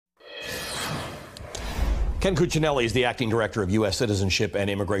Ken Cuccinelli is the acting director of U.S. Citizenship and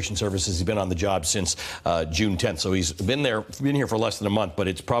Immigration Services. He's been on the job since June 10th, so he's been here for less than a month, but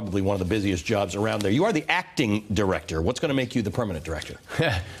it's probably one of the busiest jobs around there. You are the acting director. What's going to make you the permanent director?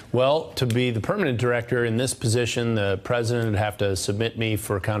 Well, to be the permanent director in this position, the president would have to submit me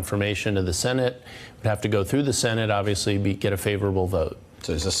for confirmation to the Senate. Would have to go through the Senate, obviously, get a favorable vote.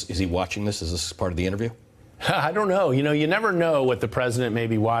 So is he watching this? Is this part of the interview? I don't know. You know, you never know what the president may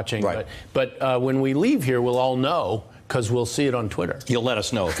be watching. Right. But when we leave here, we'll all know, because we'll see it on Twitter. You'll let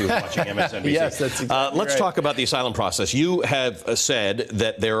us know if you're watching MSNBC. Yes, that's exactly Let's right. talk about the asylum process. You have said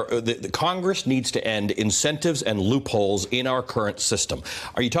that the Congress needs to end incentives and loopholes in our current system.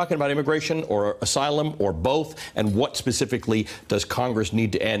 Are you talking about immigration or asylum or both? And what specifically does Congress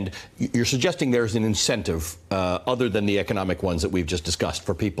need to end? You're suggesting there's an incentive other than the economic ones that we've just discussed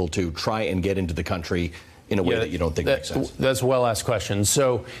for people to try and get into the country in a way that you don't think makes sense. That's a well-asked question.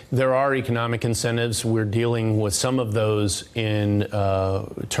 So there are economic incentives. We're dealing with some of those in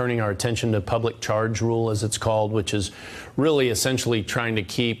turning our attention to public charge rule, as it's called, which is really essentially trying to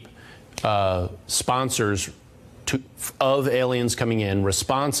keep sponsors of aliens coming in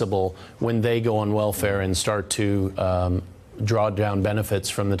responsible when they go on welfare and start to draw down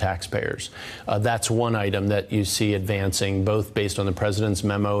benefits from the taxpayers. That's one item that you see advancing, both based on the president's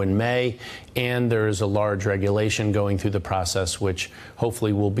memo in May, and there is a large regulation going through the process, which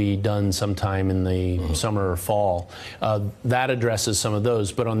hopefully will be done sometime in the summer or fall. That addresses some of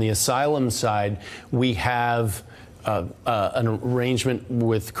those. But on the asylum side, we have an arrangement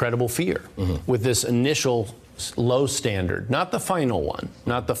with credible fear, with this initial low standard, not the final one,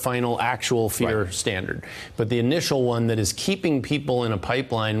 not the final actual fear standard, but the initial one that is keeping people in a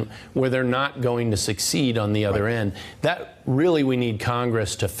pipeline where they're not going to succeed on the other end. That really, we need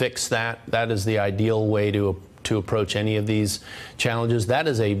Congress to fix that. That is the ideal way to approach any of these challenges. That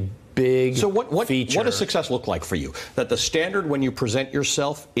is a big feature. What does success look like for you? That the standard when you present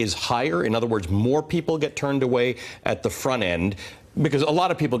yourself is higher? In other words, more people get turned away at the front end? Because a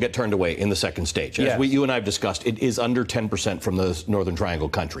lot of people get turned away in the second stage. As you and I have discussed, it is under 10% from the Northern Triangle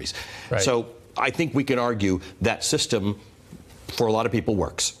countries. Right. So I think we can argue that system for a lot of people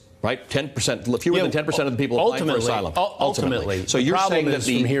works. Right, 10%, fewer than 10% of the people applying for asylum. Ultimately, so you're saying that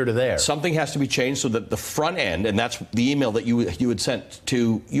from here to there, something has to be changed so that the front end, and that's the email that you had sent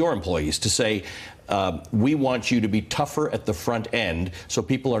to your employees to say, we want you to be tougher at the front end, so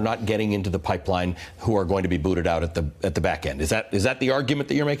people are not getting into the pipeline who are going to be booted out at the back end. Is that the argument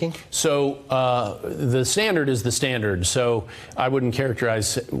that you're making? So the standard is the standard. So I wouldn't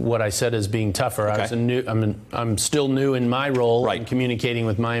characterize what I said as being tougher. Okay. I'm still new in my role in communicating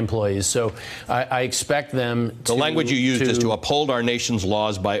with my employees. So I expect them to... The language you used is to uphold our nation's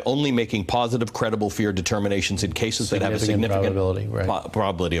laws by only making positive, credible fear determinations in cases that have a significant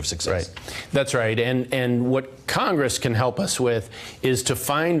probability of success. Right. That's right. And what Congress can help us with is to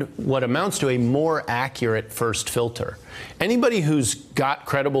find what amounts to a more accurate first filter. Anybody who's got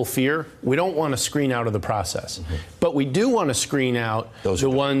credible fear, we don't want to screen out of the process. But we do want to screen out the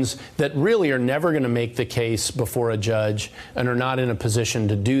ones that really are never going to make the case before a judge and are not in a position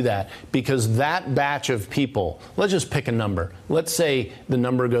to do that. Because that batch of people, let's just pick a number. Let's say the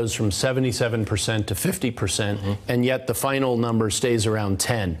number goes from 77% to 50%, and yet the final number stays around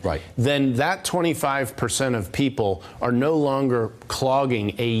 10. Right. Then that 25% of people are no longer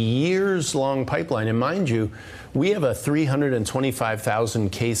clogging a years-long pipeline. And mind you, we have a 325,000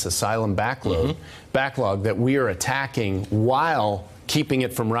 case asylum backlog that we are attacking while keeping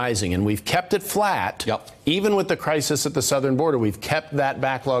it from rising. And we've kept it flat. Even with the crisis at the southern border, we've kept that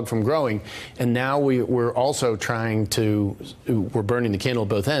backlog from growing. And now we're also trying to, we're burning the candle at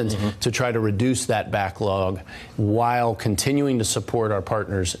both ends to try to reduce that backlog while continuing to support our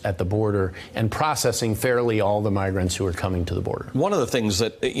partners at the border and processing fairly all the migrants who are coming to the border. One of the things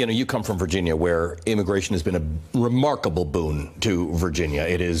that, you come from Virginia, where immigration has been a remarkable boon to Virginia.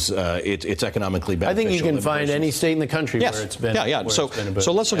 It is, it's economically beneficial. I think you can find any state in the country where it's been.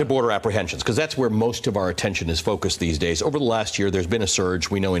 So let's look at border apprehensions, because that's where most of our attention is focused these days. Over the last year, there's been a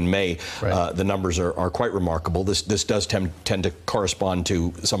surge. We know in May, the numbers are quite remarkable. This does tend to correspond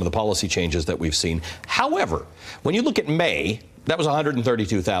to some of the policy changes that we've seen. However, when you look at May, that was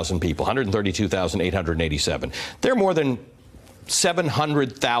 132,000 people, 132,887. There are more than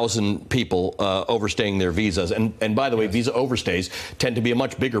 700,000 people overstaying their visas. And by the way, visa overstays tend to be a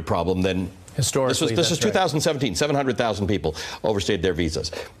much bigger problem than historically. This is 2017. 700,000 people overstayed their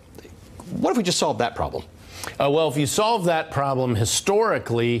visas. What if we just solved that problem? Well, if you solve that problem,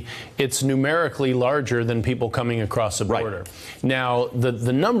 historically, it's numerically larger than people coming across the border. Now,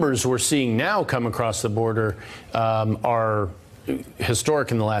 the numbers we're seeing now come across the border are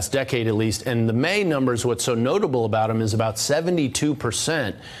historic in the last decade at least. And the May numbers, what's so notable about them is about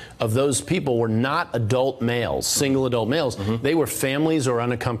 72% of those people were not adult males, single adult males. They were families or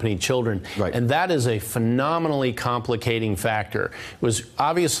unaccompanied children. Right. And that is a phenomenally complicating factor. It was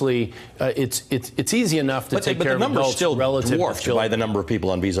obviously, it's easy enough to take care of adults still relative dwarfed to children. by the number of people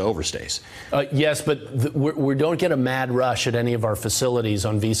on visa overstays. Yes, but we don't get a mad rush at any of our facilities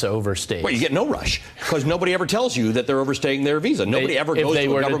on visa overstays. Well, you get no rush because nobody ever tells you that they're overstaying their visa. Nobody ever goes to a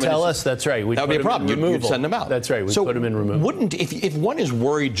government. If they were to tell us, that's right. That would be a problem. You'd send them out. That's right. We'd put them in removal. Wouldn't, if one is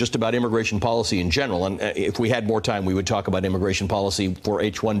worried just about immigration policy in general, and if we had more time, we would talk about immigration policy for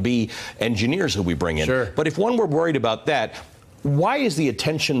H-1B engineers who we bring in. Sure. But if one were worried about that, why is the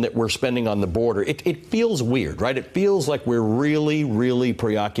attention that we're spending on the border, it feels weird, right? It feels like we're really, really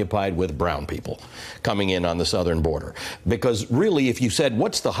preoccupied with brown people coming in on the southern border. Because really, if you said,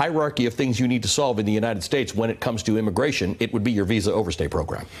 what's the hierarchy of things you need to solve in the United States when it comes to immigration, it would be your visa overstay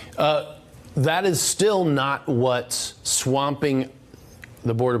program. That is still not what's swamping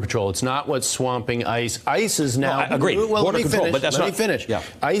the Border Patrol. It's not what's swamping ICE. ICE is now... No, agreed. Well, Border control, but that's let me finish. Yeah.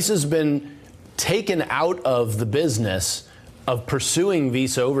 ICE has been taken out of the business of pursuing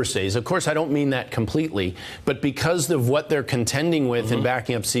visa overstays. Of course, I don't mean that completely, but because of what they're contending with in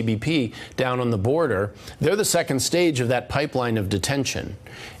backing up CBP down on the border, they're the second stage of that pipeline of detention.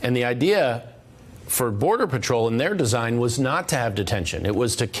 And the idea for Border Patrol in their design was not to have detention. It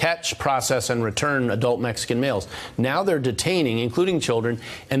was to catch, process, and return adult Mexican males. Now they're detaining, including children,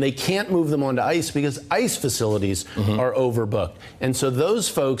 and they can't move them onto ICE because ICE facilities are overbooked. And so those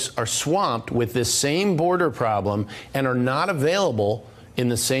folks are swamped with this same border problem and are not available in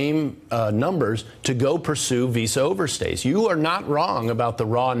the same numbers to go pursue visa overstays. You are not wrong about the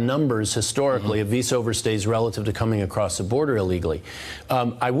raw numbers historically of visa overstays relative to coming across the border illegally.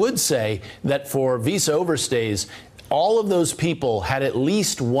 I would say that for visa overstays, all of those people had at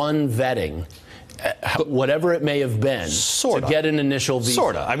least one vetting, whatever it may have been, to get an initial visa.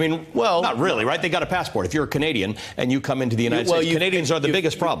 Sort of. I mean, well, not really, right? They got a passport. If you're a Canadian and you come into the United States, Canadians are the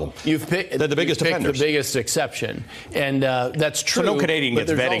biggest problem. They're the biggest offenders. The biggest exception. And that's true. So no Canadian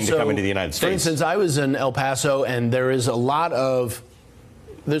gets vetting to come into the United States. For instance, I was in El Paso, and there is a lot of...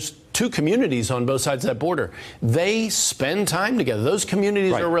 There's two communities on both sides of that border. They spend time together. Those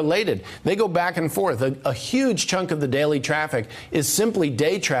communities are related. They go back and forth. A huge chunk of the daily traffic is simply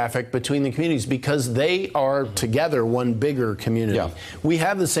day traffic between the communities because they are together one bigger community. Yeah. We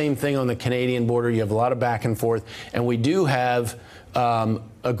have the same thing on the Canadian border. You have a lot of back and forth, and we do have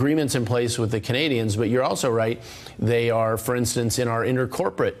agreements in place with the Canadians, but you're also right. They are, for instance, in our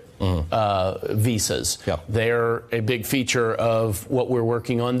intercorporate visas. Yeah. They're a big feature of what we're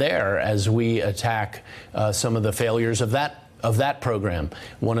working on there as we attack some of the failures of that program,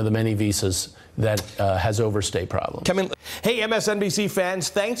 one of the many visas that has overstay problems. Hey, MSNBC fans,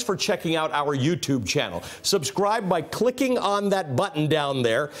 thanks for checking out our YouTube channel. Subscribe by clicking on that button down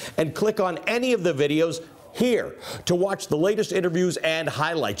there and click on any of the videos here to watch the latest interviews and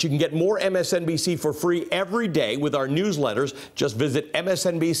highlights. You can get more MSNBC for free every day with our newsletters. Just visit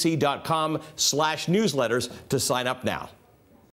msnbc.com/newsletters to sign up now.